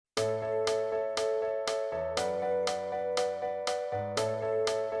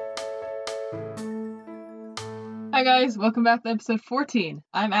Hi guys, welcome back to episode 14.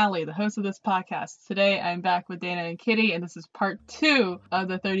 I'm Allie, the host of this podcast. Today I'm back with Dana and Kitty, and this is part 2 of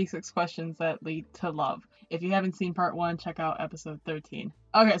the 36 questions that lead to love. If you haven't seen part 1, check out episode 13.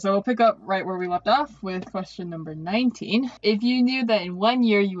 Okay, so we'll pick up right where we left off with question number 19. If you knew that in 1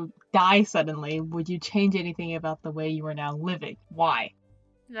 year you would die suddenly, would you change anything about the way you are now living? Why?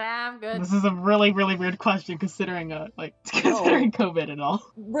 Nah, I'm good. This is a really, really weird question considering considering COVID and all.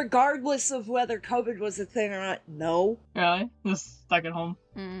 Regardless of whether COVID was a thing or not, no. Really? Just stuck at home?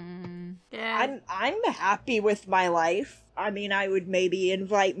 Yeah. I'm happy with my life. I mean, I would maybe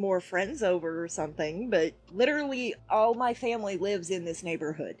invite more friends over or something, but literally all my family lives in this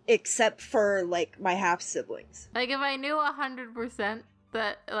neighborhood, except for, like, my half-siblings. Like, if I knew 100%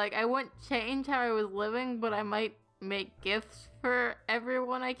 that, like, I wouldn't change how I was living, but I might make gifts for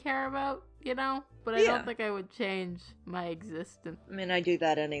everyone I care about, you know? But I don't think I would change my existence. I mean, I do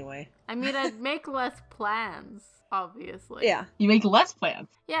that anyway. I mean, I'd make less plans, obviously. Yeah. You make less plans?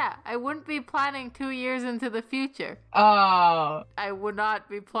 Yeah, I wouldn't be planning 2 years into the future. Oh. I would not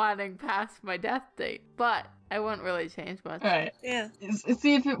be planning past my death date, but I wouldn't really change much. Right. Yeah.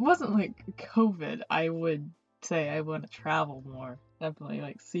 See, if it wasn't like COVID, I would say I want to travel more. Definitely,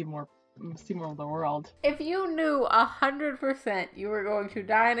 like, see more of the world. If you knew 100% you were going to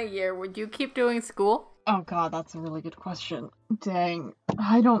die in a year, would you keep doing school? Oh god, that's a really good question. Dang.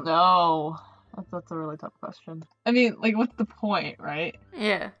 I don't know. That's a really tough question. I mean, like, what's the point, right?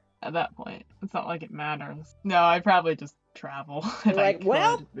 Yeah. At that point. It's not like it matters. No, I'd probably just travel if I Like, could.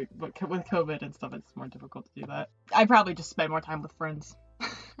 well- But with COVID and stuff, it's more difficult to do that. I'd probably just spend more time with friends.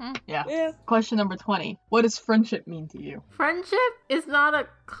 Yeah. Yeah. Question number 20. What does friendship mean to you? Friendship is not a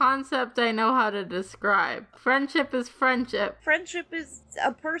concept I know how to describe. Friendship is friendship. Friendship is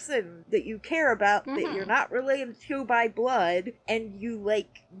a person that you care about, that you're not related to by blood, and you,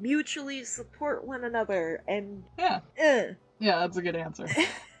 like, mutually support one another, and... Yeah. Yeah, that's a good answer.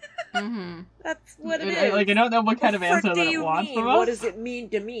 That's what it I is. don't know what kind of The frick answer that do it you wants mean? from us. What does it mean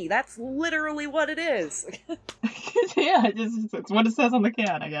to me? That's literally what it is. Yeah, it's what it says on the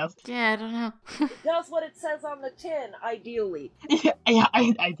can, I guess. Yeah, I don't know. Does what it says on the tin, ideally.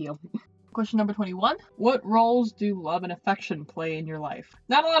 Ideal. Question number 21. What roles do love and affection play in your life?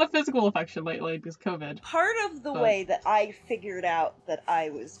 Not a lot of physical affection lately because COVID. Part of the way that I figured out that I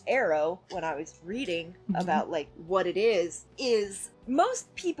was Arrow when I was reading about, like, what it is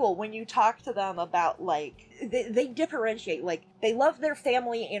most people, when you talk to them about, like, they differentiate. Like, they love their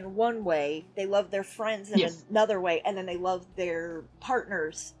family in one way, they love their friends in another way, and then they love their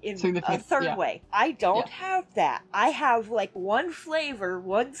partners in a third way. I don't have that. I have, like, one flavor,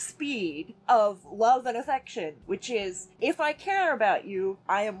 one speed of love and affection, which is, if I care about you,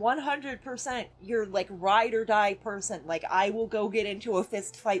 I am 100% your, like, ride or die person. Like, I will go get into a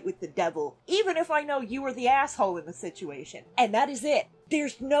fist fight with the devil, even if I know you were the asshole in the situation. And that is it.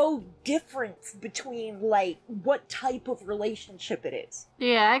 There's no difference between, like, what type of relationship it is.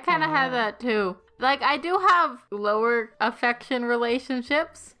 Yeah, I kind of have that too. Like, I do have lower affection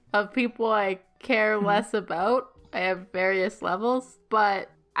relationships of people I care less about. I have various levels, but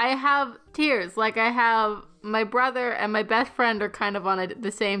I have tiers. Like, I have my brother and my best friend are kind of on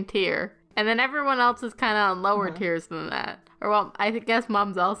the same tier. And then everyone else is kind of on lower tiers than that. Or, well, I guess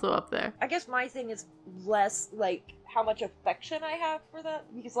Mom's also up there. I guess my thing is less, like, how much affection I have for that.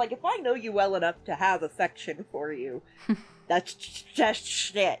 Because, like, if I know you well enough to have affection for you, that's just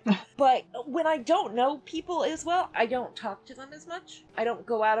shit. But when I don't know people as well, I don't talk to them as much. I don't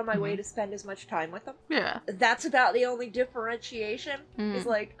go out of my way to spend as much time with them. Yeah. That's about the only differentiation. Is,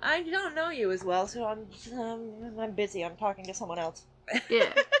 like, I don't know you as well, so I'm busy. I'm talking to someone else.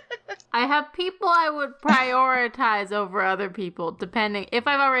 Yeah. I have people I would prioritize over other people, depending. If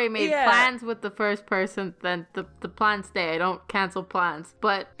I've already made plans with the first person, then the plans stay. I don't cancel plans.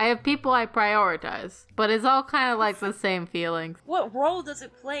 But I have people I prioritize. But it's all kind of like the same feelings. What role does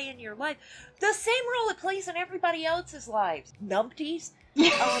it play in your life? The same role it plays in everybody else's lives. Numpties.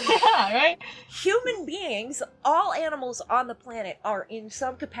 Right? Human beings, all animals on the planet, are in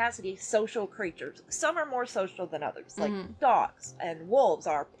some capacity social creatures. Some are more social than others, like dogs and wolves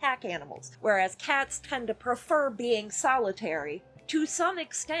are pack animals, whereas cats tend to prefer being solitary. To some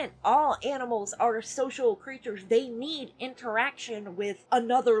extent, all animals are social creatures. They need interaction with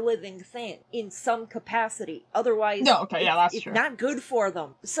another living thing in some capacity. Otherwise, that's true. It's not good for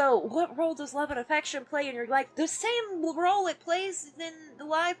them. So, what role does love and affection play in your life? The same role it plays in the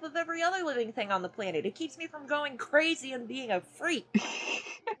life of every other living thing on the planet. It keeps me from going crazy and being a freak.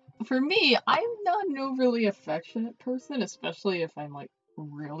 For me, I'm not an overly affectionate person, especially if I'm, like,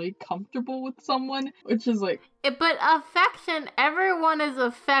 really comfortable with someone, which is like, But affection, everyone is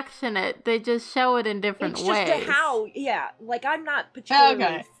affectionate. They just show it in different It's ways. just like I'm not particularly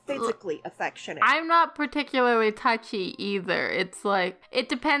Okay. physically affectionate. I'm not particularly touchy either. It's like, it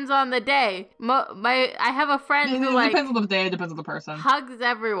depends on the day. I have a friend who, it like, depends on the day, it depends on the person. hugs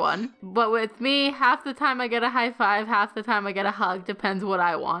everyone. But with me, half the time I get a high five, half the time I get a hug. Depends what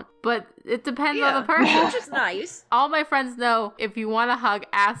I want. But it depends on the person. Which is nice. All my friends know, if you want a hug,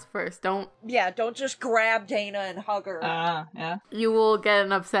 ask first. Don't Just grab Dana and hug her. Yeah. You will get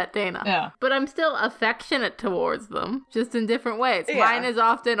an upset Dana. Yeah. But I'm still affectionate towards them, just in different ways. Yeah. Mine is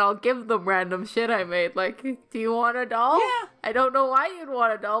often I'll give them random shit I made. Like, do you want a doll? Yeah. I don't know why you'd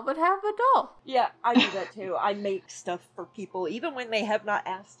want a doll, but have a doll. Yeah, I do that too. I make stuff for people, even when they have not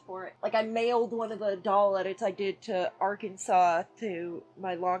asked for it. Like, I mailed one of the doll edits I did to Arkansas to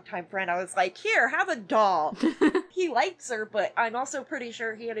my longtime friend. I was like, here, have a doll. He likes her, but I'm also pretty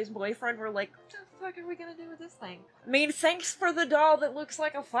sure he and his boyfriend were like, what the fuck are we gonna do with this thing? I mean, thanks for the doll that looks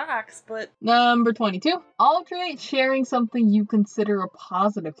like a fox, but... Number 22. Alternate sharing something you consider a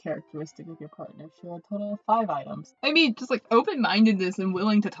positive characteristic of your partner. Share a total of 5 items. I mean, just like open-mindedness and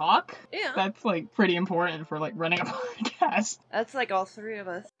willing to talk. Yeah. That's like pretty important for like running a podcast. That's like all 3 of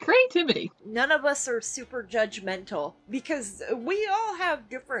us. Creativity. None of us are super judgmental, because we all have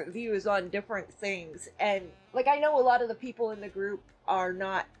different views on different things, and like, I know a lot of the people in the group are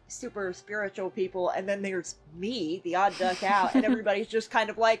not super spiritual people, and then there's me, the odd duck out, and everybody's just kind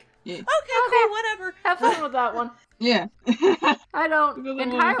of like, Yeah. okay, cool, whatever. Have fun with that one. Yeah. I don't Because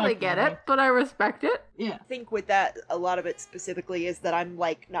I'm entirely really get happy. it, but I respect it. Yeah. I think with that, a lot of it specifically is that I'm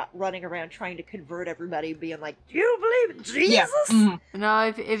like not running around trying to convert everybody, being like, do you believe in Jesus? Yeah. Mhm. No,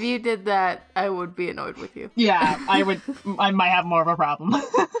 if you did that, I would be annoyed with you. Yeah, I might have more of a problem.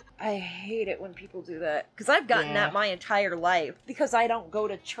 I hate it when people do that, because I've gotten Yeah. that my entire life, because I don't go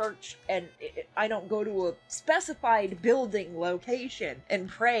to church and I don't go to a specified building location and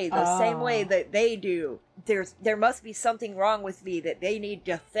pray the same way Oh. that they do. There must be something wrong with me that they need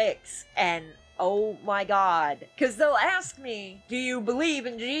to fix, and oh my god, because they'll ask me, do you believe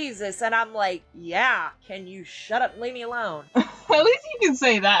in Jesus? And I'm like, yeah, can you shut up and leave me alone? At least you can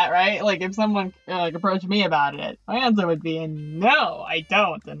say that, right? Like, if someone like approached me about it, my answer would be, no, I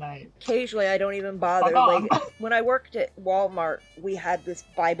don't, and Occasionally, I don't even bother. Fuck off. Like, when I worked at Walmart, we had this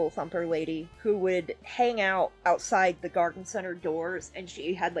Bible thumper lady who would hang out outside the garden center doors, and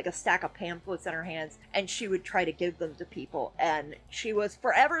she had like a stack of pamphlets in her hands, and she would try to give them to people. And she was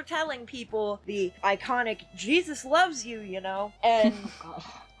forever telling people the iconic "Jesus loves you," you know. And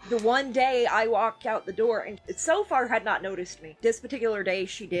the one day I walked out the door, and so far had not noticed me. This particular day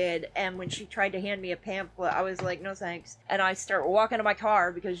she did, and when she tried to hand me a pamphlet, I was like, no thanks. And I start walking to my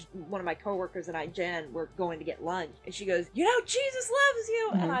car because one of my coworkers and I, Jen, were going to get lunch. And she goes, you know, Jesus loves you!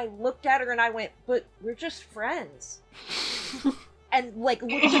 Mhm. And I looked at her and I went, but we're just friends. And like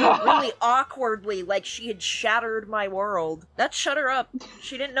looked at her really awkwardly, like she had shattered my world. That shut her up.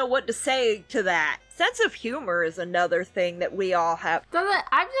 She didn't know what to say to that. Sense of humor is another thing that we all have.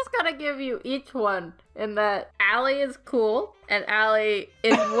 I'm just gonna give you each one in that Allie is cool, and Allie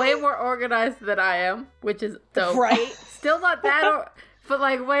is way more organized than I am, which is dope. Right? Still not that, but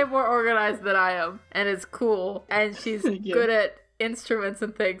like way more organized than I am, and it's cool, and she's Thank you. good at instruments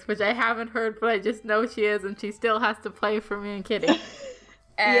and things, which I haven't heard, but I just know she is, and she still has to play for me and Kitty.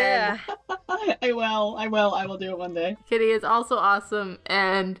 And Yeah. I will do it one day. Kitty is also awesome,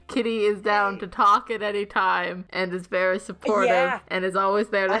 and Kitty is down to talk at any time, and is very supportive, Yeah. and is always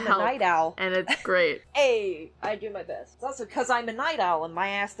there to I'm a help, night owl. and it's great. Hey, I do my best. It's also because I'm a night owl and my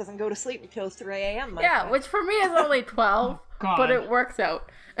ass doesn't go to sleep until 3 a.m. my Yeah, time. which for me is only 12, God. but it works out.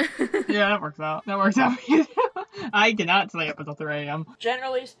 Yeah, that works out. That works out for you. I cannot stay up until 3 a.m.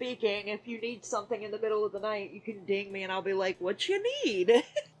 Generally speaking, if you need something in the middle of the night, you can ding me and I'll be like, what you need?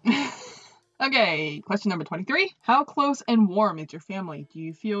 Okay, question number 23. How close and warm is your family? Do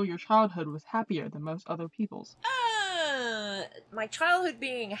you feel your childhood was happier than most other people's? My childhood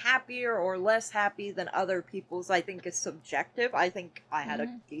being happier or less happy than other people's, I think, is subjective. I think I had a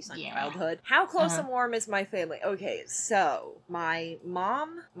decent Yeah. childhood. How close Uh-huh. and warm is my family? Okay, so my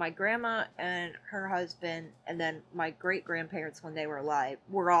mom, my grandma, and her husband, and then my great-grandparents when they were alive,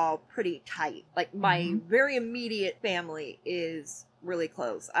 were all pretty tight. Like, my very immediate family is really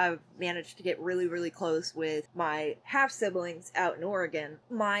close. I've managed to get really, really close with my half-siblings out in Oregon.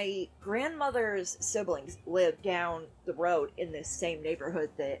 My grandmother's siblings live down the road in this same neighborhood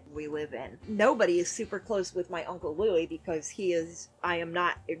that we live in. Nobody is super close with my Uncle Louis because he is, I am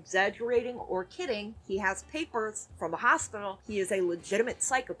not exaggerating or kidding, he has papers from a hospital. He is a legitimate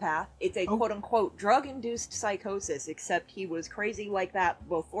psychopath. It's a quote-unquote drug-induced psychosis, except he was crazy like that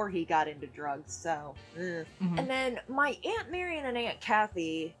before he got into drugs, so... And then my Aunt Marion and Aunt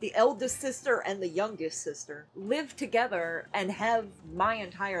Kathy, the eldest sister and the youngest sister, live together and have my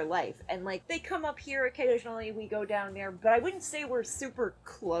entire life. And, like, they come up here occasionally, we go down there, but I wouldn't say we're super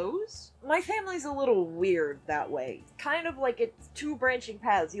close. My family's a little weird that way. Kind of like it's two branching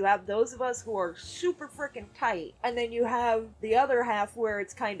paths. You have those of us who are super freaking tight, and then you have the other half where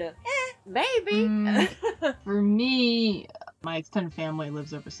it's kind of, maybe. For me, my extended family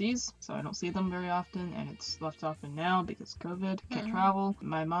lives overseas, so I don't see them very often, and it's less often now because COVID, can't travel.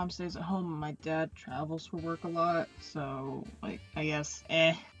 My mom stays at home, and my dad travels for work a lot, so, like, I guess,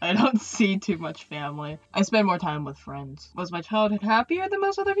 I don't see too much family. I spend more time with friends. Was my childhood happier than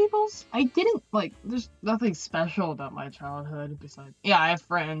most other people's? I didn't, like, there's nothing special about my childhood besides, yeah, I have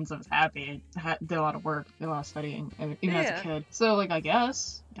friends, I was happy, I did a lot of work, did a lot of studying, and even as a kid. So, like, I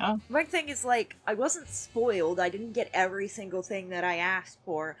guess, yeah. My thing is, like, I wasn't spoiled. I didn't get every single thing that I asked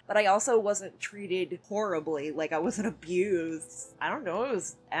for, but I also wasn't treated horribly. Like, I wasn't abused. I don't know, it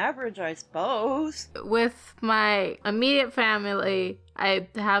was average, I suppose. With my immediate family, I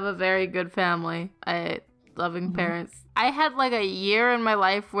have a very good family. Loving parents. I had like a year in my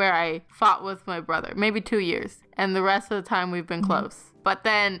life where I fought with my brother, maybe 2 years, and the rest of the time we've been close. But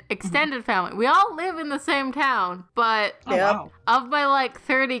then extended family, we all live in the same town, but of my like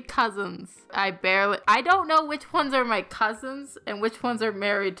 30 cousins, I don't know which ones are my cousins and which ones are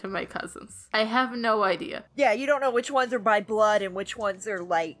married to my cousins. I have no idea. Yeah, you don't know which ones are by blood and which ones are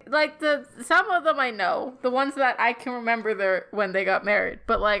like some of them I know, the ones that I can remember when they got married,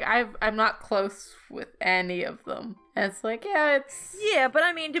 but like I'm not close with any of them. And it's like, yeah, but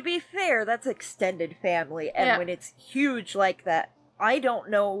I mean, to be fair, that's extended family, and when it's huge like that, I don't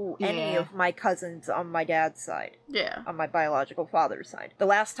know any of my cousins on my dad's side. Yeah. On my biological father's side. The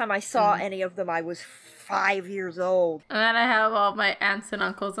last time I saw any of them, I was 5 years old. And then I have all my aunts and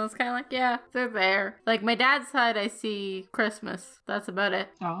uncles, and it's kind of like, yeah, they're there. Like, my dad's side, I see Christmas. That's about it.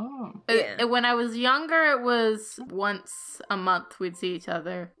 Oh. When I was younger, it was once a month we'd see each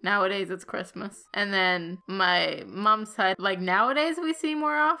other. Nowadays, it's Christmas. And then my mom's side, like, nowadays we see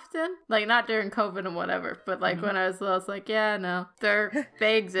more often. Like, not during COVID and whatever, but, like, when I was little, I was like, yeah, no,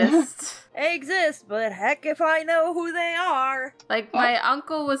 they exist. They exist, but heck if I know who they are. Like, my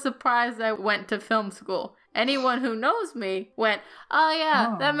uncle was surprised I went to film school. Anyone who knows me went, oh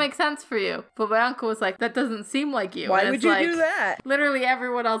yeah, that makes sense for you. But my uncle was like, that doesn't seem like you. Why would you do that? Literally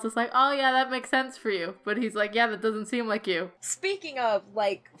everyone else is like, oh yeah, that makes sense for you. But he's like, yeah, that doesn't seem like you. Speaking of,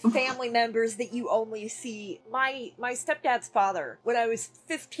 like, family members that you only see, my stepdad's father, when I was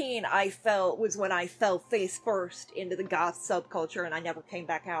 15, was when I fell face first into the goth subculture and I never came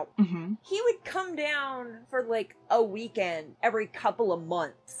back out. He would come down for, like, a weekend every couple of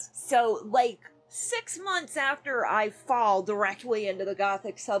months. So, like, 6 months after I fall directly into the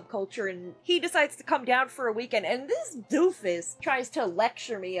gothic subculture, and he decides to come down for a weekend, and this doofus tries to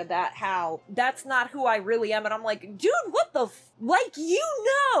lecture me about how that's not who I really am, and I'm like, dude, what the like, you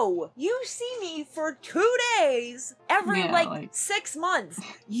know, you see me for 2 days every, 6 months.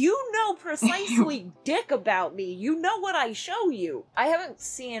 You know precisely dick about me. You know what I show you. I haven't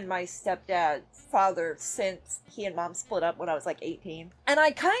seen my stepdad's father since he and mom split up when I was like 18. And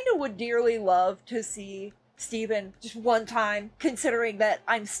I kind of would dearly love to see Steven just one time, considering that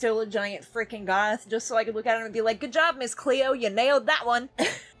I'm still a giant freaking goth, just so I could look at him and be like, good job, Miss Cleo, you nailed that one.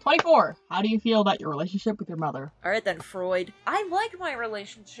 24. How do you feel about your relationship with your mother? Alright then, Freud. I like my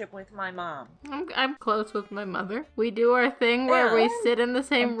relationship with my mom. I'm close with my mother. We do our thing where we sit in the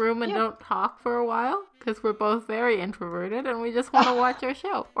same room and don't talk for a while, because we're both very introverted and we just want to watch our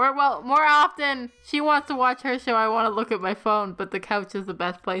show. Or, well, more often, she wants to watch her show, I want to look at my phone, but the couch is the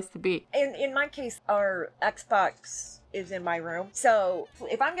best place to be. In my case, our Xbox is in my room. So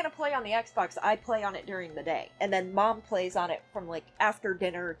if I'm gonna play on the Xbox, I play on it during the day. And then mom plays on it from like after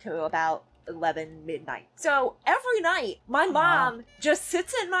dinner to about 11 midnight. So every night, my mom just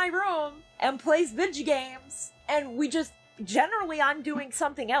sits in my room and plays video games. And we just, generally I'm doing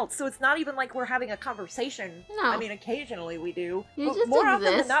something else. So it's not even like we're having a conversation. No. I mean, occasionally we do. You But just more often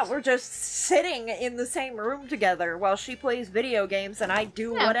exist. than not, we're just sitting in the same room together while she plays video games and I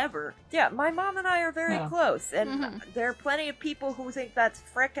do whatever. Yeah, my mom and I are very close. And there are plenty of people who think that's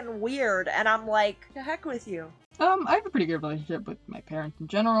frickin' weird. And I'm like, to heck with you. I have a pretty good relationship with my parents in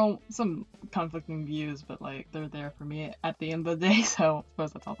general. Some conflicting views, but like they're there for me at the end of the day, so I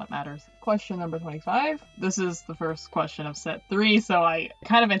suppose that's all that matters. Question number 25. This is the first question of set 3, so I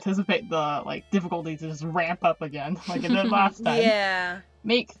kind of anticipate the like difficulty to just ramp up again, like it did last time. Yeah.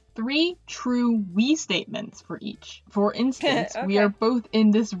 Make 3 true we statements for each. For instance, we Okay. are both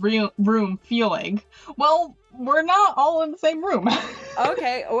in this room feeling, well, we're not all in the same room.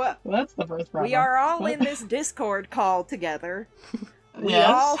 Okay, well, That's the first problem. we are all What? in this Discord call together. We Yes.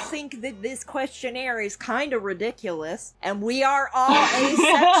 all think that this questionnaire is kind of ridiculous, and we are all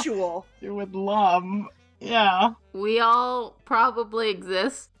asexual. You would love. Yeah. We all probably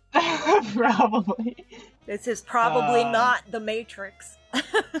exist. Probably. This is probably Uh. not the Matrix.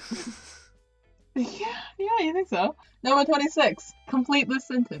 Yeah, you think so. Number 26. Complete this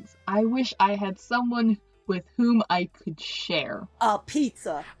sentence. I wish I had someone with whom I could share. A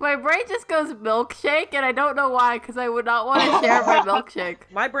pizza. My brain just goes milkshake, and I don't know why, because I would not want to share my milkshake.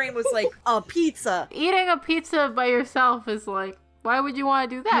 My brain was like, a pizza. Eating a pizza by yourself is like, why would you want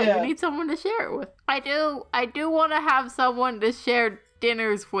to do that? Yeah. You need someone to share it with. I do want to have someone to share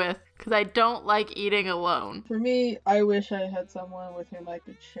dinners with, because I don't like eating alone. For me, I wish I had someone with whom I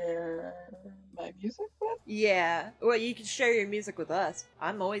could share my music with. Yeah. Well, you can share your music with us.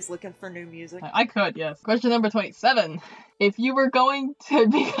 I'm always looking for new music. I could, yes. Question number 27. If you were going to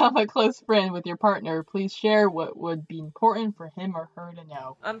become a close friend with your partner, please share what would be important for him or her to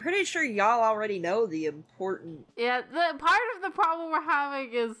know. I'm pretty sure y'all already know the important. Yeah, the part of the problem we're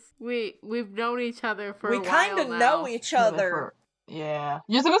having is we've known each other for We a while kind of now. know each other. Yeah.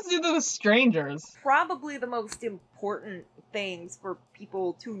 You're supposed to do this with strangers. Probably the most important things for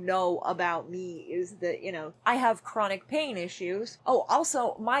people to know about me is that, you know, I have chronic pain issues. Oh,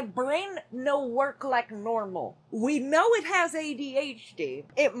 also, my brain no work like normal. We know it has ADHD.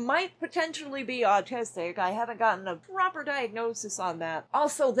 It might potentially be autistic. I haven't gotten a proper diagnosis on that.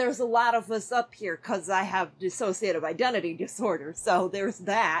 Also, there's a lot of us up here because I have dissociative identity disorder, so there's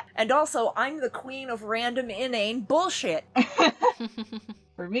that. And also, I'm the queen of random inane bullshit.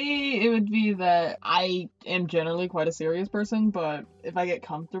 For me, it would be that I am generally quite a serious person, but if I get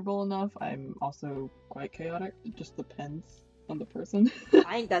comfortable enough, I'm also quite chaotic. It just depends on the person.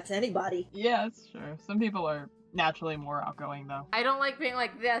 I think that's anybody. Yeah, that's true. Some people are naturally more outgoing, though. I don't like being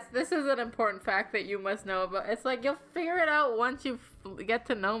like this. This is an important fact that you must know about. It's like you'll figure it out once you get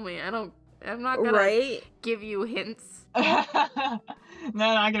to know me. I'm not gonna Right? give you hints. No,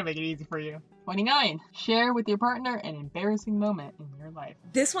 I'm gonna make it easy for you. 29. Share with your partner an embarrassing moment in your life.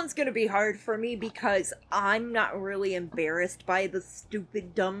 This one's gonna be hard for me because I'm not really embarrassed by the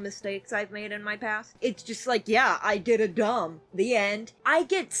stupid, dumb mistakes I've made in my past. It's just like, yeah, I did a dumb. The end. I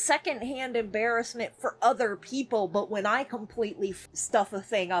get secondhand embarrassment for other people, but when I completely stuff a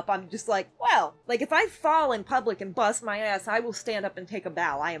thing up, I'm just like, well, like if I fall in public and bust my ass, I will stand up and take a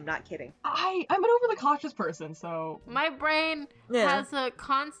bow. I am not kidding. I'm an overly cautious person, so My brain has a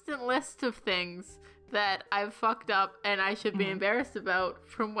constant list of things that I've fucked up and I should be Mhm. embarrassed about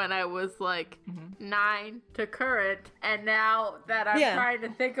from when I was like Mhm. 9 to current, and now that I'm Yeah. trying to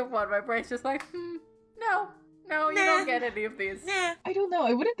think of one, my brain's just like, no, you Nah. don't get any of these. Nah. I don't know.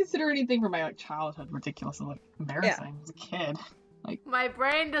 I wouldn't consider anything from my like childhood ridiculous and like embarrassing as a kid. My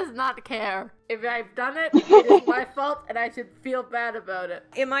brain does not care. If I've done it, it is my fault and I should feel bad about it.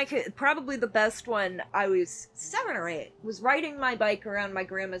 In my probably the best one, I was 7 or 8, was riding my bike around my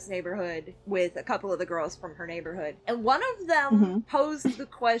grandma's neighborhood with a couple of the girls from her neighborhood, and one of them posed the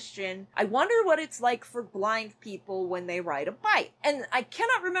question, I wonder what it's like for blind people when they ride a bike. And I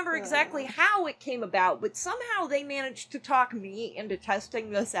cannot remember exactly how it came about, but somehow they managed to talk me into testing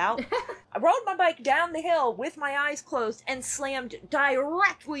this out. I rode my bike down the hill with my eyes closed and slammed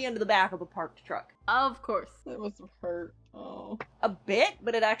directly into the back of a parked truck. Of course. That must have hurt. Oh. A bit,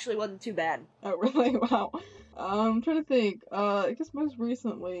 but it actually wasn't too bad. Oh, really? Wow. I'm trying to think. I guess most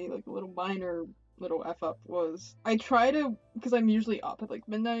recently, like a little minor little F up was I try to, because I'm usually up at like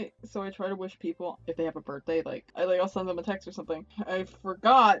midnight, so I try to wish people if they have a birthday, I'll send them a text or something. I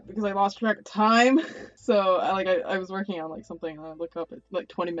forgot because I lost track of time. So I was working on like something and I look up at like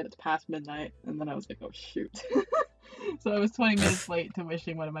 20 minutes past midnight and then I was like, oh shoot. So I was 20 minutes late to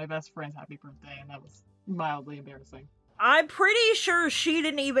wishing one of my best friends happy birthday, and that was mildly embarrassing. I'm pretty sure she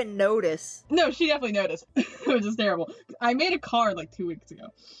didn't even notice. No, she definitely noticed. It was just terrible. I made a card like 2 weeks ago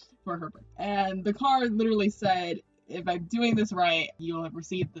for her birthday, and the card literally said, if I'm doing this right, you'll have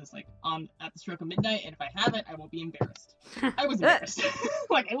received this like at the stroke of midnight, and if I haven't, I will be embarrassed. I was embarrassed.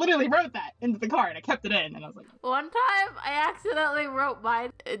 Like I literally wrote that into the card. I kept it in, and I was like, One time, I accidentally wrote my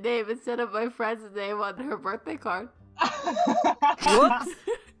name instead of my friend's name on her birthday card. Whoops.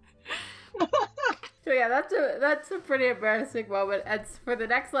 So yeah, that's a pretty embarrassing moment. And for the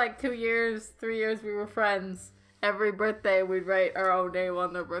next like 2 years, 3 years, we were friends. Every birthday, we'd write our own name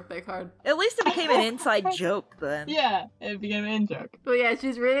on their birthday card. At least it became an inside joke then. Yeah, it became an in-joke. But yeah,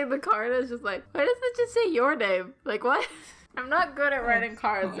 she's reading the card and it's just like, why does it just say your name? Like, what? I'm not good at writing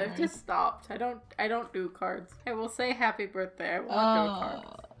cards. I've just stopped. I don't do cards. I will say happy birthday. I won't do a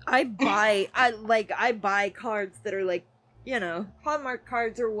card. I buy cards that are like, you know, Hallmark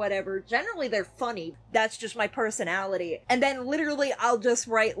cards or whatever. Generally, they're funny. That's just my personality. And then literally, I'll just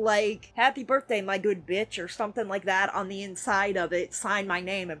write like, happy birthday, my good bitch, or something like that on the inside of it, sign my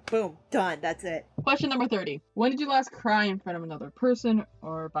name, and boom, done. That's it. Question number 30. When did you last cry in front of another person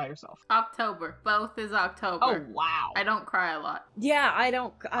or by yourself? October. Both is October. Oh, wow. I don't cry a lot. Yeah,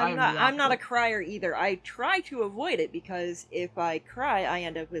 I'm not a opposite. crier either. I try to avoid it because if I cry, I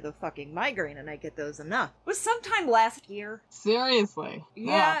end up with a fucking migraine and I get those enough. It was sometime last year. Seriously.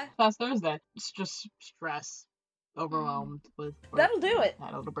 Yeah. Last Thursday. It's just stress. Overwhelmed with work. That'll do it.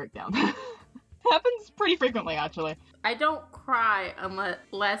 Had a little breakdown. Happens pretty frequently, actually. I don't cry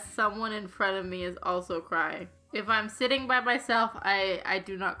unless someone in front of me is also crying. If I'm sitting by myself, I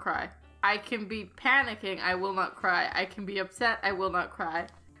do not cry. I can be panicking, I will not cry. I can be upset, I will not cry.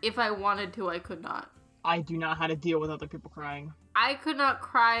 If I wanted to, I could not. I do not know how to deal with other people crying. I could not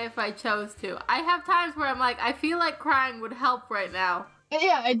cry if I chose to. I have times where I'm like, I feel like crying would help right now.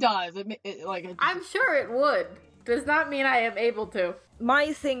 Yeah, it does. I'm sure it would. Does not mean I am able to.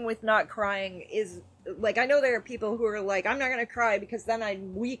 My thing with not crying is, like, I know there are people who are like, I'm not gonna cry because then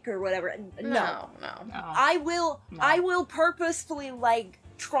I'm weak or whatever. No. I will purposefully, like,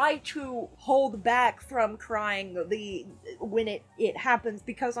 try to hold back from crying when it happens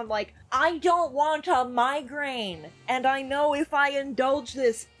because I'm like, I don't want a migraine, and I know if I indulge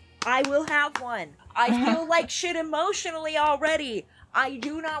this, I will have one. I feel like shit emotionally already. I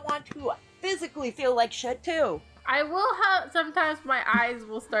do not want to physically feel like shit too. I will have, sometimes my eyes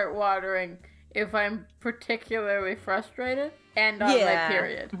will start watering if I'm particularly frustrated and on my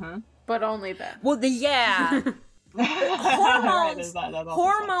period. Mm-hmm. But only then. Well, hormones, that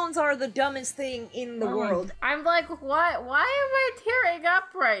hormones are the dumbest thing in the world. I'm like, why am I tearing up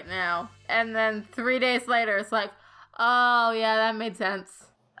right now? And then 3 days later, it's like, oh yeah, that made sense.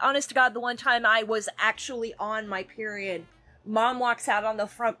 Honest to God, the one time I was actually on my period, Mom walks out on the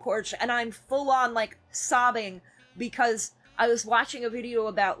front porch and I'm full on, like, sobbing because I was watching a video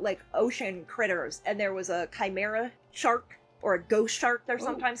about, like, ocean critters and there was a chimera shark, or a ghost shark they're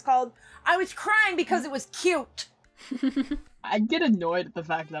sometimes called. I was crying because it was cute. I get annoyed at the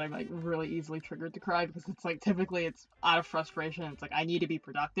fact that I'm, like, really easily triggered to cry because it's like, typically it's out of frustration. It's like, I need to be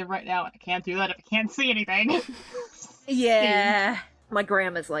productive right now and I can't do that if I can't see anything. Yeah. My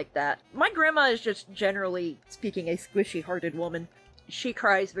grandma's like that. My grandma is just, generally speaking, a squishy-hearted woman. She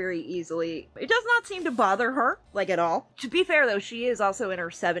cries very easily. It does not seem to bother her, like, at all. To be fair, though, she is also in her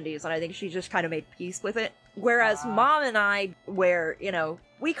 70s, and I think she just kind of made peace with it. Whereas Mom and I, where, you know,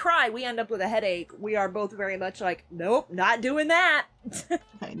 we cry, we end up with a headache, we are both very much like, nope, not doing that.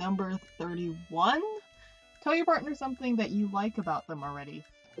 Okay, number 31. Tell your partner something that you like about them already.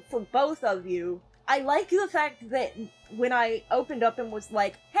 For both of you, I like the fact that when I opened up and was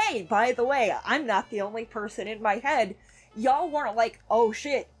like, hey, by the way, I'm not the only person in my head, y'all weren't like, oh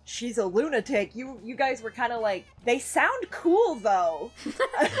shit, she's a lunatic. You guys were kind of like, they sound cool though.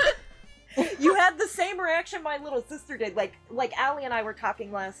 You had the same reaction my little sister did. Like Allie and I were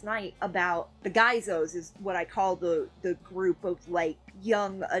talking last night about the Geizos, is what I call the group of, like,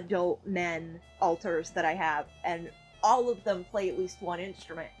 young adult men alters that I have, and all of them play at least one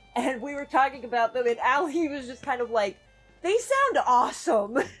instrument. And we were talking about them, and Allie was just kind of like, they sound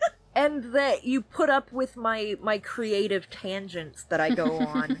awesome. And that you put up with my creative tangents that I go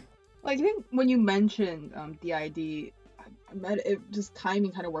on. Like, I think when you mentioned DID, it just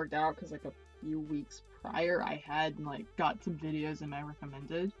timing kind of worked out because, like, a few weeks prior, I had, like, got some videos in my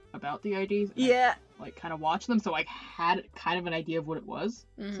recommended about DIDs. Yeah. I, like, kind of watched them, so I had kind of an idea of what it was.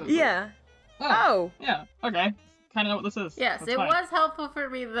 Mm-hmm. So yeah. Like, oh. Yeah, okay. Kind of know what this is. Yes, it was helpful for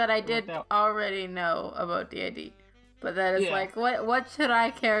me that I did already know about DID. But that is like, what should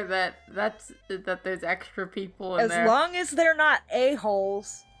I care that there's extra people in there? As long as they're not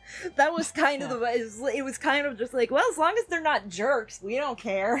a-holes. That was kind of it was kind of just like, well, as long as they're not jerks, we don't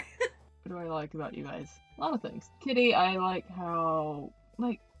care. What do I like about you guys? A lot of things. Kitty, I like how,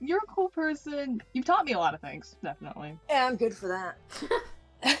 like, you're a cool person. You've taught me a lot of things, definitely. Yeah, I'm good for that.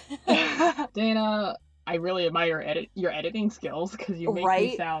 Dana, I really admire your editing skills because you make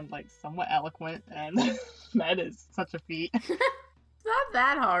me sound, like, somewhat eloquent, and that is such a feat. It's not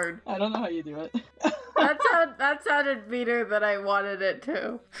that hard. I don't know how you do it. That sounded meaner than I wanted it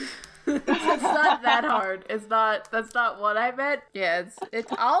to. It's not that hard. That's not what I meant. Yeah,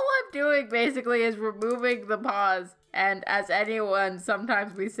 it's all I'm doing basically is removing the pause. And as anyone,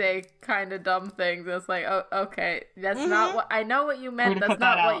 sometimes we say kind of dumb things. It's like, oh, okay, that's not what I know what you meant. That's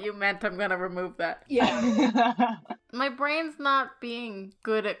not what you meant. I'm gonna remove that. Yeah. My brain's not being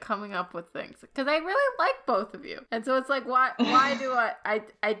good at coming up with things because I really like both of you, and so it's like, why do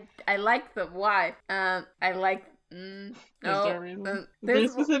I like them? Why? I like. Is there a reason? There's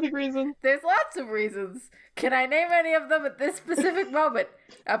a specific reason? There's lots of reasons. Can I name any of them at this specific moment?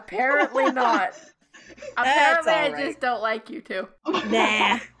 Apparently not. Apparently I just don't like you two.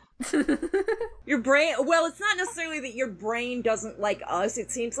 Nah. Your brain, well, it's not necessarily that your brain doesn't like us. It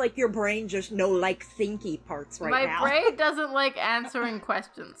seems like your brain just no like thinky parts now. My brain doesn't like answering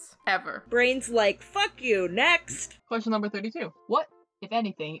questions, ever. Brain's like, fuck you, next. Question number 32. What, if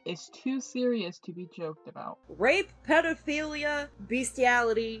anything, is too serious to be joked about? Rape, pedophilia,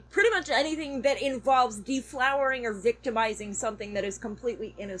 bestiality, pretty much anything that involves deflowering or victimizing something that is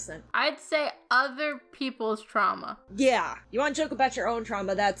completely innocent. I'd say other people's trauma. Yeah, you want to joke about your own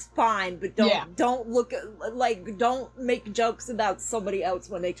trauma, that's fine, but don't look at, like, don't make jokes about somebody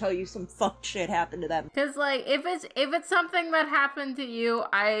else when they tell you some fucked shit happened to them. Because, like, if it's something that happened to you,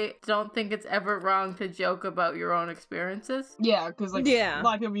 I don't think it's ever wrong to joke about your own experiences. Yeah, because, like, a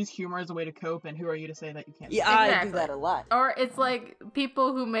lot of people use humor as a way to cope, and who are you to say that you can't? Yeah, I do that a lot. Or it's like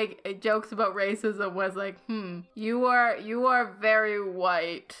people who make jokes about racism was like, you are very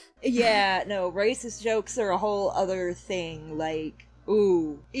white. Yeah, no, racist jokes are a whole other thing, like,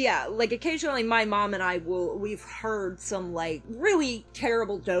 ooh. Yeah, like, occasionally my mom and we've heard some, like, really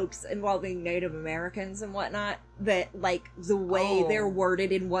terrible jokes involving Native Americans and whatnot, that, like, the way they're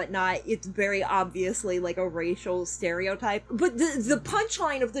worded and whatnot, it's very obviously, like, a racial stereotype. But the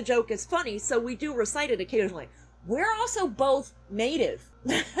punchline of the joke is funny, so we do recite it occasionally. We're also both Native.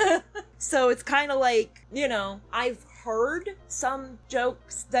 So it's kind of like, you know, I've heard some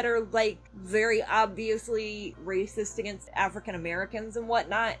jokes that are, like, very obviously racist against African Americans and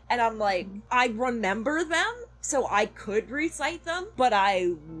whatnot, and I'm like, I remember them, so I could recite them, but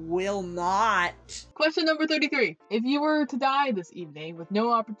I will not. Question number 33. If you were to die this evening with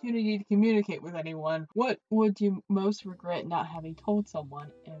no opportunity to communicate with anyone, what would you most regret not having told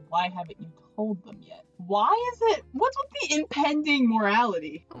someone, and why haven't you told them yet? Why is it? What's with the impending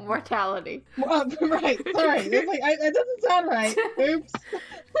morality? Mortality. Right, sorry. It's like, that doesn't sound right. Oops.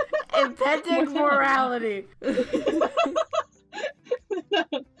 Impending morality.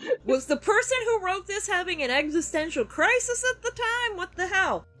 Was the person who wrote this having an existential crisis at the time? What the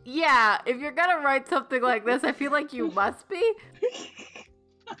hell? Yeah, if you're gonna write something like this, I feel like you must be.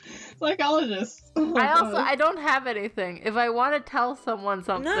 Psychologist. I don't have anything. If I want to tell someone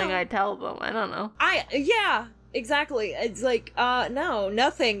something, I tell them. I don't know. Yeah, exactly. It's like, no,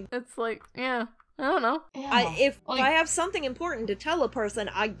 nothing. It's like, yeah, I don't know. Yeah. If I have something important to tell a person,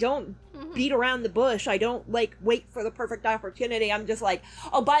 I don't beat around the bush. I don't, like, wait for the perfect opportunity. I'm just like,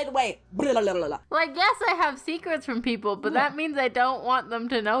 oh, by the way, blah, blah, blah, blah. Like, yes, I have secrets from people, but that means I don't want them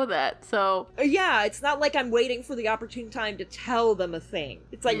to know that, so... Yeah, it's not like I'm waiting for the opportune time to tell them a thing.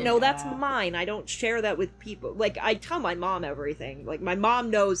 It's like, no, that's mine. I don't share that with people. Like, I tell my mom everything. Like, my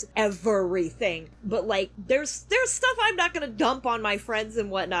mom knows everything. But, like, there's stuff I'm not gonna dump on my friends and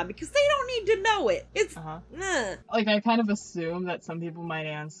whatnot, because they don't need to know it. It's, Like, I kind of assume that some people might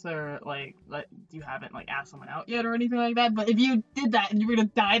answer, like, you haven't, like, asked someone out yet or anything like that, but if you did that and you were gonna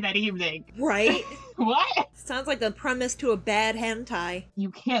die that evening... Right? What? Sounds like the premise to a bad hentai.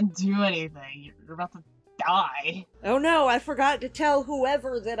 You can't do anything. You're about to die. Oh no, I forgot to tell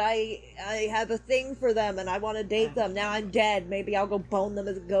whoever that I have a thing for them and I want to date them. Now I'm dead. Maybe I'll go bone them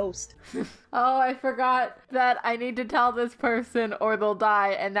as a ghost. Oh, I forgot that I need to tell this person or they'll die,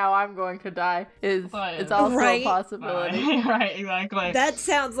 and now I'm going to die. It's also a possibility. Right, exactly. That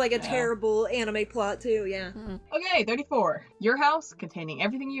sounds like a terrible anime plot too, yeah. Okay, 34. Your house, containing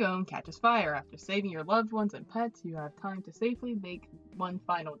everything you own, catches fire. After saving your loved ones and pets, you have time to safely make one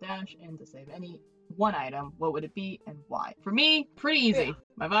final dash and to save any one item. What would it be and why? For me, pretty easy. Yeah.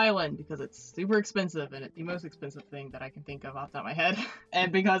 My violin, because it's super expensive and it's the most expensive thing that I can think of off the top of my head. And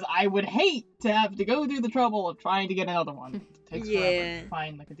because I would hate to have to go through the trouble of trying to get another one. It takes forever to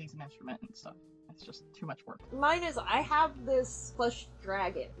find, like, a decent instrument and stuff. It's just too much work. Mine is, I have this plush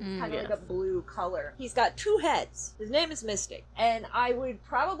dragon. It's kind of like a blue color. He's got 2 heads. His name is Mystic. And I would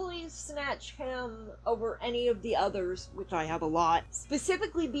probably snatch him over any of the others, which I have a lot.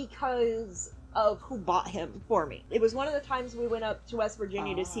 Specifically because of who bought him for me. It was one of the times we went up to West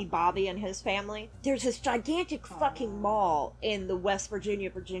Virginia to see Bobby and his family. There's this gigantic fucking mall in the West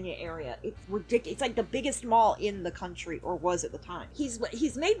Virginia area. It's ridiculous. It's like the biggest mall in the country, or was at the time. He's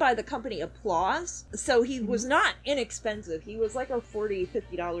made by the company Applause, so he was not inexpensive. He was like a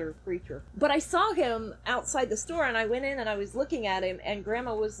 $40-$50 creature. But I saw him outside the store, and I went in and I was looking at him, and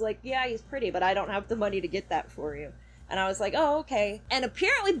Grandma was like, yeah, he's pretty, but I don't have the money to get that for you. And I was like, oh, okay. And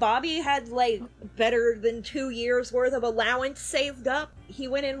apparently Bobby had, like, better than 2 years worth of allowance saved up. He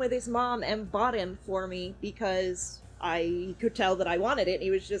went in with his mom and bought him for me because I could tell that I wanted it. And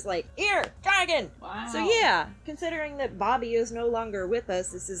he was just like, here, try again. Wow. So yeah, considering that Bobby is no longer with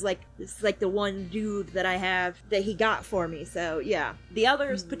us, this is like the one dude that I have that he got for me. So yeah, the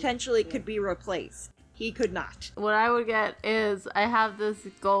others potentially could be replaced. He could not. What I would get is I have this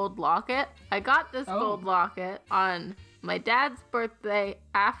gold locket. I got this gold locket on my dad's birthday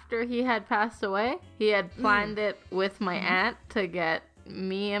after he had passed away. He had planned it with my aunt to get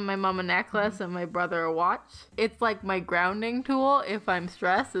me and my mom a necklace and my brother a watch. It's like my grounding tool if I'm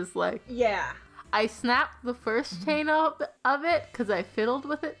stressed. It's like, yeah. I snapped the first chain of it because I fiddled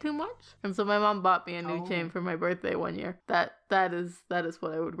with it too much. And so my mom bought me a new chain for my birthday one year. That is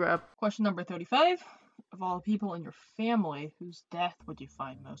what I would grab. Question number 35. Of all the people in your family, whose death would you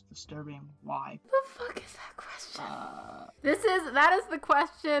find most disturbing? Why? The fuck is that question? That is the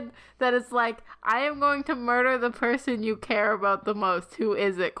question that is like, I am going to murder the person you care about the most. Who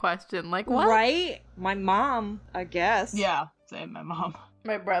is it? Question. Like, what? Right? My mom, I guess. Yeah, same, my mom.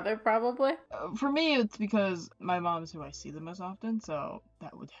 My brother, probably. For me, it's because my mom's who I see the most often, so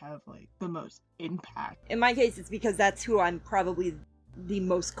that would have, like, the most impact. In my case, it's because that's who I'm probably the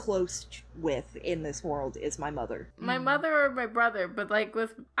most close with in this world is my mother. My mother or my brother, but like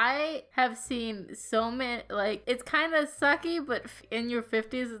I have seen so many, like, it's kind of sucky, but in your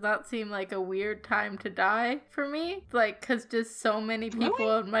 50s does not seem like a weird time to die for me, like, because just so many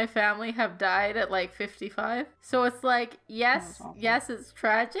people in my family have died at like 55, so it's like, yes, it's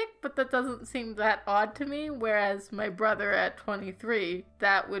tragic, but that doesn't seem that odd to me, whereas my brother at 23,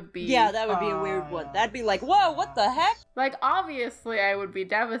 that would be... Yeah, that would be a weird one. That'd be like, whoa, what the heck? Like, obviously I would be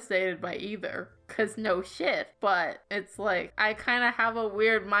devastated by either, because no shit, but it's like, I kind of have a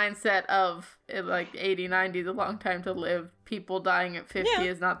weird mindset of, like, 80, 90 is a long time to live. People dying at 50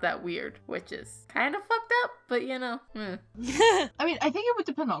 is not that weird, which is kind of fucked up, but you know. I mean, I think it would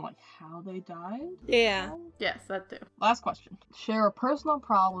depend on, like, how they died. Yeah. Yes, that too. Last question. Share a personal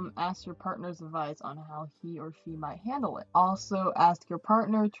problem, ask your partner's advice on how he or she might handle it. Also, ask your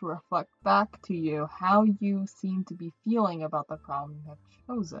partner to reflect back to you how you seem to be feeling about the problem you have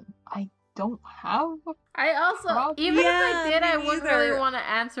chosen. I don't have a I also, problem. even if I did, I wouldn't neither. really want to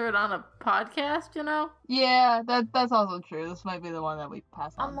answer it on a podcast, you know? Yeah, that's also true. This might be the one that we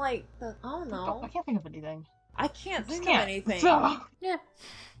pass on. I'm like, I don't know. I can't think of anything. I can't think of Can't. anything. So, Yeah.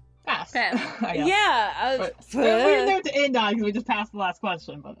 pass. Pass. I guess. Yeah. But we didn't know to end on because we just passed the last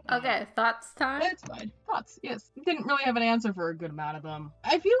question. But Okay, thoughts time? It's fine. Thoughts, yes. Didn't really have an answer for a good amount of them.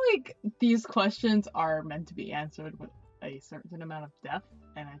 I feel like these questions are meant to be answered with a certain amount of depth,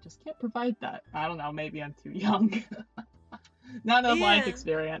 and I just can't provide that. I don't know, maybe I'm too young. Not enough life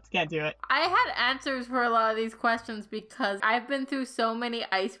experience. Can't do it. I had answers for a lot of these questions because I've been through so many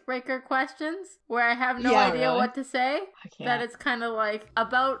icebreaker questions where I have no idea really? what to say. I can't. That it's kind of like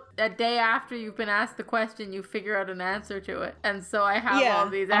about a day after you've been asked the question, you figure out an answer to it. And so I have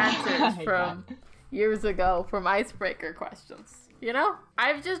all these answers from years ago from icebreaker questions. You know?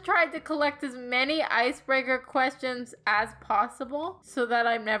 I've just tried to collect as many icebreaker questions as possible so that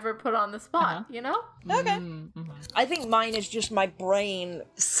I'm never put on the spot, you know? Okay. Mm-hmm. I think mine is just my brain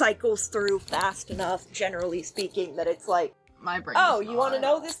cycles through fast enough, generally speaking, that it's like, My brain. oh, you want to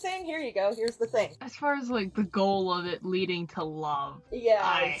know this thing? Here you go. Here's the thing. As far as like the goal of it leading to love, Yeah,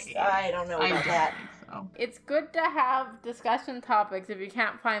 I don't know I about don't that. think so. It's good to have discussion topics if you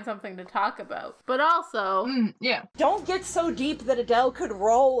can't find something to talk about. But also... Yeah. Don't get so deep that Adele could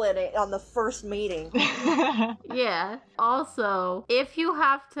roll in it on the first meeting. Yeah. Also, if you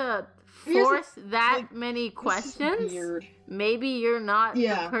have to force that many questions, maybe you're not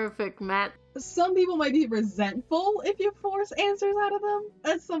the perfect match. Some people might be resentful if you force answers out of them.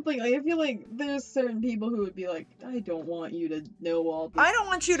 That's something, like, I feel like there's certain people who would be like, I don't want you to know all this. I don't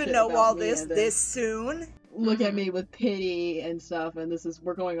want you to shit know about all me, this and then this soon. Look at me with pity and stuff, and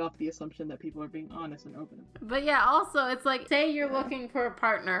we're going off the assumption that people are being honest and open. But yeah, also, it's like, say you're looking for a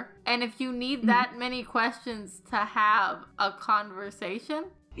partner, and if you need that many questions to have a conversation,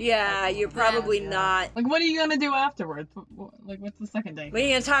 Yeah, you're probably not. Like, what are you gonna do afterwards? Like, what's the second day? What are you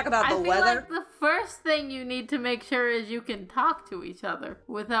gonna talk about? The I feel weather? like the first thing you need to make sure is you can talk to each other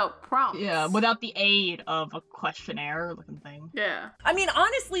without prompts. Yeah, without the aid of a questionnaire looking thing. Yeah. I mean,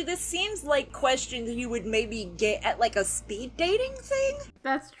 honestly, this seems like questions you would maybe get at like a speed dating thing.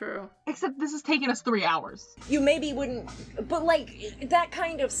 That's true. Except this is taking us 3 hours. You maybe wouldn't, but like that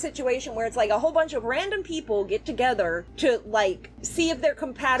kind of situation where it's like a whole bunch of random people get together to like see if they're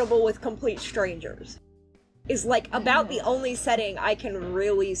compatible with complete strangers is like about the only setting I can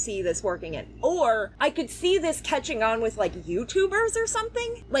really see this working in. Or I could see this catching on with like YouTubers or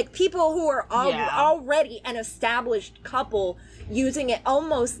something, like people who are already an established couple using it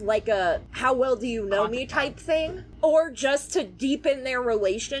almost like a how well do you know me type thing, or just to deepen their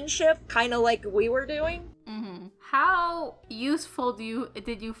relationship, kind of like we were doing. Mm-hmm. How useful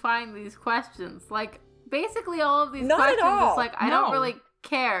did you find these questions? Like, basically all of these Not questions at all. is like, I don't really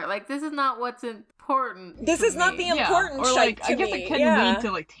care. Like, this is not what's important. This is not the important shit like, to I guess me. it can lead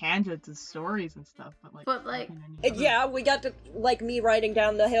to like tangents and stories and stuff, but like yeah, we got to like me riding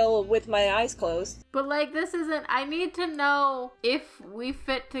down the hill with my eyes closed. But like, this isn't. I need to know if we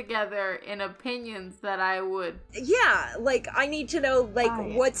fit together in opinions that I would. Yeah, like I need to know like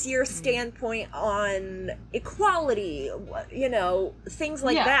what's your standpoint on equality, you know, things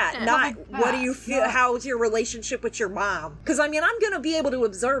like that. Yeah, Not like what do that. you feel? How's your relationship with your mom? Because I mean, I'm gonna be able to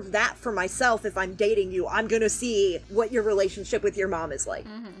observe that for myself if I'm dating you. I'm gonna see what your relationship with your mom is like.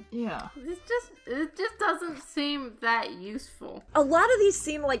 Mm-hmm. Yeah. It just doesn't seem that useful. A lot of these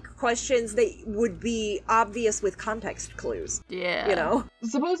seem like questions that would be obvious with context clues. Yeah. You know?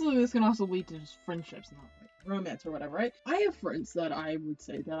 Supposedly this can also lead to just friendships, not like romance or whatever, right? I have friends that I would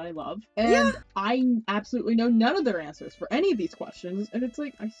say that I love, and I absolutely know none of their answers for any of these questions, and it's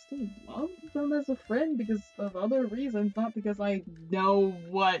like, I still love them as a friend because of other reasons, not because I know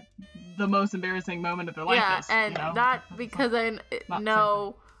what the most embarrassing moment of their life is. And you know? not because I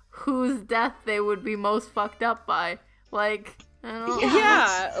know whose death they would be most fucked up by. Like, I don't know.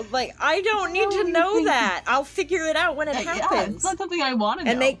 Yeah, like I don't need to know that. I'll figure it out when it happens. Yeah, it's not something I want to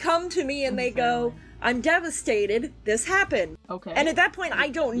know. And they come to me and they go, I'm devastated. This happened. Okay. And at that point, I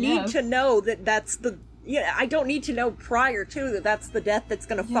don't need to know that that's the... Yeah, I don't need to know prior to that that's the death that's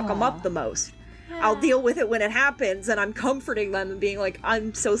going to fuck them up the most. Yeah. I'll deal with it when it happens, and I'm comforting them and being like,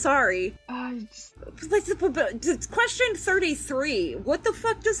 I'm so sorry. Question 33. What the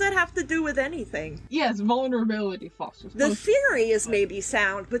fuck does that have to do with anything? Yes, vulnerability fosters. The theory is maybe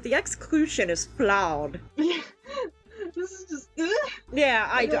sound, but the execution is flawed. This is just... Yeah,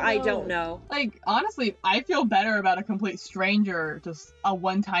 I don't know. Like, honestly, I feel better about a complete stranger, just a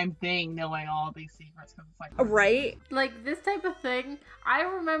one-time thing, knowing all these secrets, because it's like... Right? Like, this type of thing, I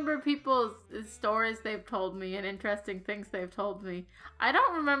remember people's stories they've told me and interesting things they've told me. I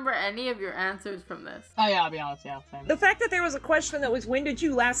don't remember any of your answers from this. Oh yeah, I'll be honest, yeah, same. The fact that there was a question that was, when did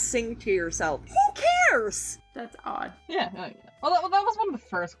you last sing to yourself? Who cares? That's odd. Yeah. Well, that was one of the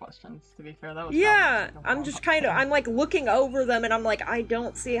first questions, to be fair. That was I'm just kind of, I'm like looking over them and I'm like, I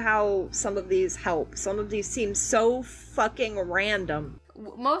don't see how some of these help. Some of these seem so fucking random.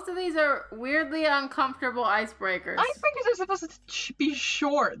 Most of these are weirdly uncomfortable icebreakers. Icebreakers are supposed to be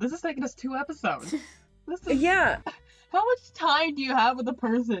short. This is taking us 2 episodes. Yeah. How much time do you have with a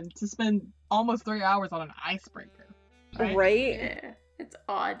person to spend almost 3 hours on an icebreaker? Right? Yeah. It's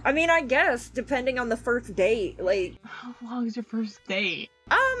odd. I mean, I guess, depending on the first date, like... How long is your first date?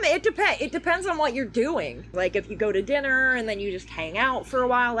 It depends on what you're doing. Like, if you go to dinner and then you just hang out for a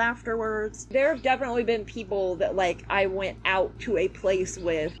while afterwards. There have definitely been people that, like, I went out to a place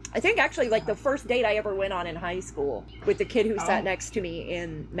with. I think, actually, like, the first date I ever went on in high school with the kid who sat next to me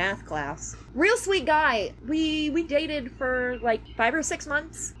in math class. Real sweet guy. We dated for, like, 5 or 6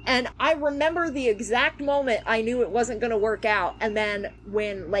 months. And I remember the exact moment I knew it wasn't gonna work out. And then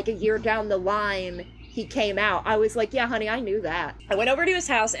when, like, a year down the line... he came out, I was like, yeah, honey, I knew that. I went over to his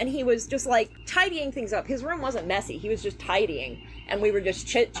house, and he was just, like, tidying things up. His room wasn't messy. He was just tidying, and we were just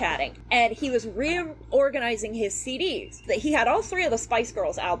chit-chatting. And he was reorganizing his CDs. He had all 3 of the Spice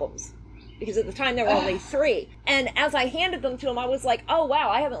Girls albums, because at the time there were only 3. And as I handed them to him, I was like, oh,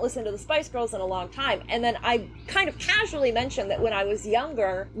 wow, I haven't listened to the Spice Girls in a long time. And then I kind of casually mentioned that when I was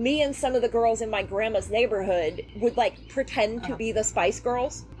younger, me and some of the girls in my grandma's neighborhood would, like, pretend to be the Spice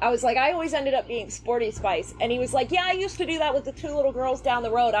Girls. I was like, I always ended up being Sporty Spice. And he was like, yeah, I used to do that with the 2 little girls down the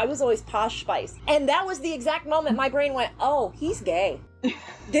road. I was always Posh Spice. And that was the exact moment my brain went, oh, he's gay.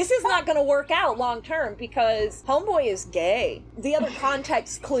 This is not going to work out long term because homeboy is gay. The other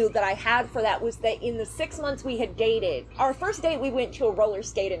context clue that I had for that was that in the 6 months we had dated, our first date we went to a roller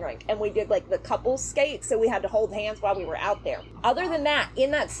skating rink and we did like the couples skate, so we had to hold hands while we were out there. Other than that,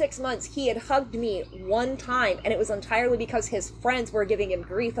 in that 6 months, he had hugged me one time, and it was entirely because his friends were giving him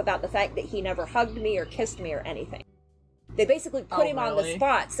grief about the fact that he never hugged me or kissed me or anything. They basically put him on the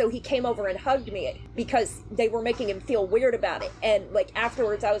spot, so he came over and hugged me because they were making him feel weird about it. And, like,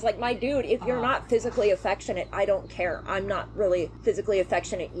 afterwards I was like, my dude, if you're not physically affectionate, I don't care. I'm not really physically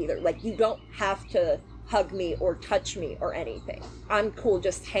affectionate either. Like, you don't have to hug me or touch me or anything. I'm cool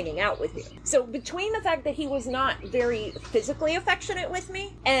just hanging out with you. So between the fact that he was not very physically affectionate with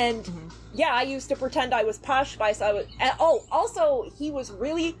me, and yeah, I used to pretend I was Posh Spice. Also, he was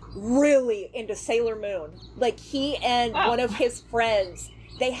really, really into Sailor Moon. Like, he and one of his friends,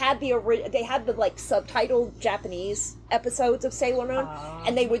 they had the like subtitled Japanese episodes of Sailor Moon,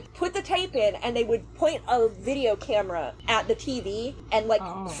 and they would put the tape in and they would point a video camera at the TV and like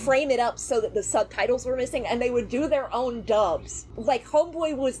frame it up so that the subtitles were missing, and they would do their own dubs. Like,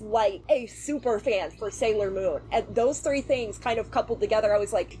 homeboy was like a super fan for Sailor Moon, and those three things kind of coupled together, I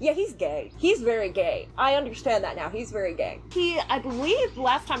was like, yeah, he's gay. He's very gay. I understand that now. He's very gay. I believe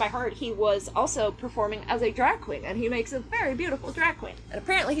last time I heard, he was also performing as a drag queen, and he makes a very beautiful drag queen, and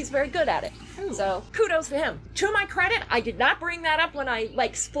apparently he's very good at it. So kudos to him. To my credit, I did not bring that up when I,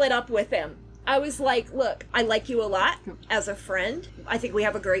 like, split up with him. I was like, look, I like you a lot as a friend. I think we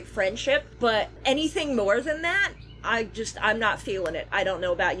have a great friendship, but anything more than that, I'm not feeling it. I don't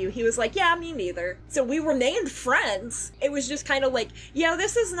know about you. He was like, yeah, me neither. So we remained friends. It was just kind of like, yeah,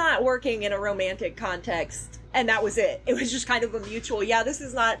 this is not working in a romantic context. And that was it. It was just kind of a mutual, yeah, this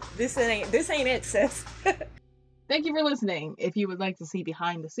ain't it, sis. Thank you for listening. If you would like to see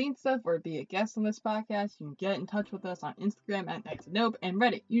behind the scenes stuff or be a guest on this podcast, you can get in touch with us on Instagram at Knights of Nope and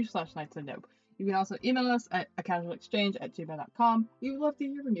Reddit, /Knights of Nope. You can also email us at acasualexchange@gmail.com. We would love to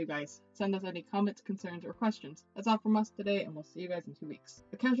hear from you guys. Send us any comments, concerns, or questions. That's all from us today, and we'll see you guys in 2 weeks.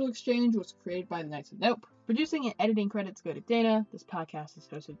 A Casual Exchange was created by the Knights of Nope. Producing and editing credits go to Dana. This podcast is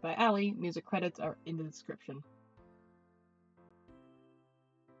hosted by Allie. Music credits are in the description.